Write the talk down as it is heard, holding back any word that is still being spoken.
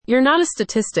You're not a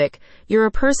statistic, you're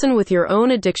a person with your own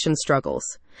addiction struggles.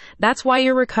 That's why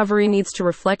your recovery needs to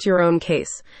reflect your own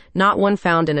case, not one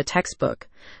found in a textbook.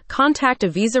 Contact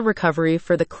Avisa Recovery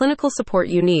for the clinical support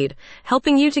you need,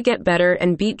 helping you to get better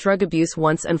and beat drug abuse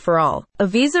once and for all.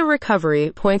 Avisa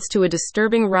Recovery points to a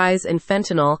disturbing rise in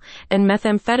fentanyl and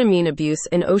methamphetamine abuse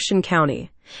in Ocean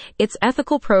County. Its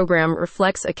ethical program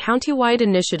reflects a county-wide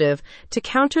initiative to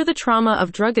counter the trauma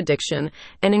of drug addiction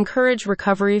and encourage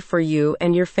recovery for you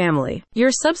and your family.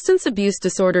 Your substance abuse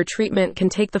disorder treatment can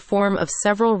take the form of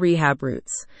several rehab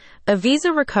routes.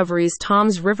 Avisa Recovery's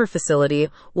Toms River facility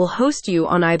will host you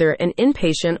on either an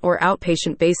inpatient or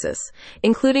outpatient basis,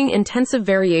 including intensive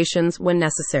variations when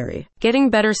necessary. Getting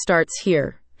better starts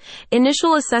here.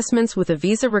 Initial assessments with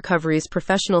Avisa Recovery's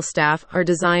professional staff are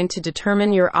designed to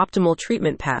determine your optimal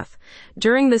treatment path.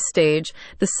 During this stage,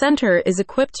 the center is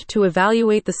equipped to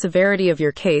evaluate the severity of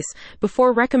your case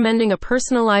before recommending a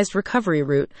personalized recovery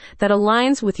route that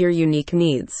aligns with your unique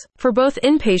needs. For both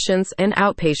inpatients and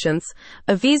outpatients,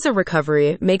 Avisa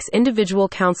Recovery makes individual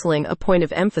counseling a point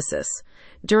of emphasis.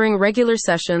 During regular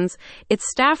sessions, its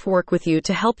staff work with you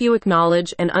to help you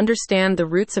acknowledge and understand the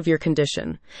roots of your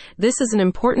condition. This is an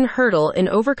important hurdle in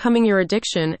overcoming your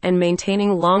addiction and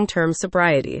maintaining long-term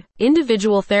sobriety.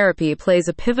 Individual therapy plays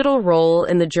a pivotal role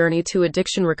in the journey to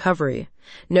addiction recovery,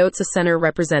 notes a center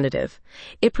representative.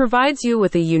 It provides you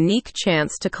with a unique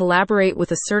chance to collaborate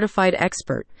with a certified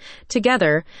expert.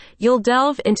 Together, you'll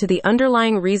delve into the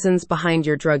underlying reasons behind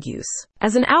your drug use.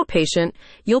 As an outpatient,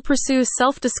 you'll pursue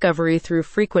self-discovery through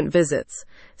frequent visits,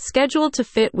 scheduled to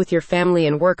fit with your family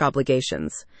and work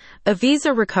obligations.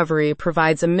 Avisa Recovery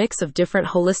provides a mix of different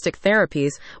holistic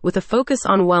therapies with a focus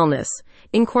on wellness,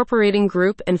 incorporating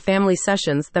group and family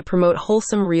sessions that promote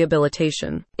wholesome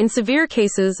rehabilitation. In severe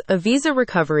cases, Avisa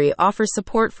Recovery offers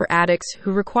support for addicts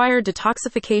who require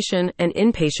detoxification and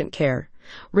inpatient care.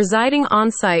 Residing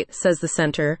on-site, says the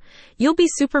center, you'll be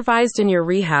supervised in your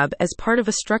rehab as part of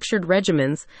a structured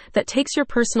regimen that takes your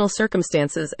personal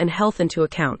circumstances and health into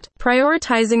account.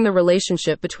 Prioritizing the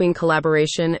relationship between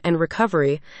collaboration and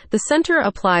recovery, the center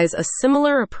applies a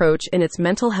similar approach in its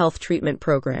mental health treatment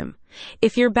program.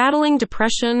 If you're battling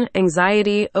depression,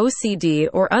 anxiety, OCD,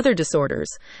 or other disorders,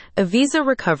 Avisa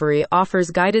Recovery offers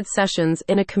guided sessions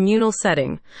in a communal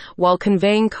setting while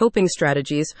conveying coping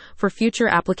strategies for future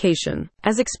application.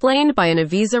 As explained by an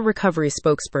Avisa Recovery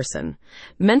spokesperson,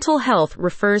 mental health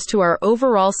refers to our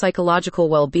overall psychological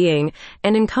well-being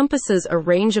and encompasses a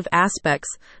range of aspects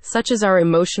such as our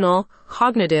emotional,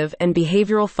 cognitive, and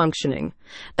behavioral functioning.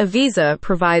 Avisa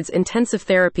provides intensive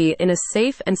therapy in a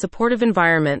safe and supportive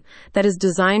environment that is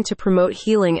designed to promote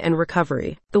healing and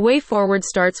recovery. The way forward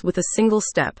starts with a single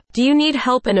step. Do you need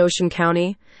help in Ocean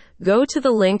County? Go to the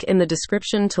link in the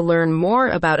description to learn more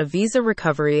about Avisa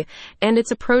Recovery and its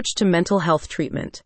approach to mental health treatment.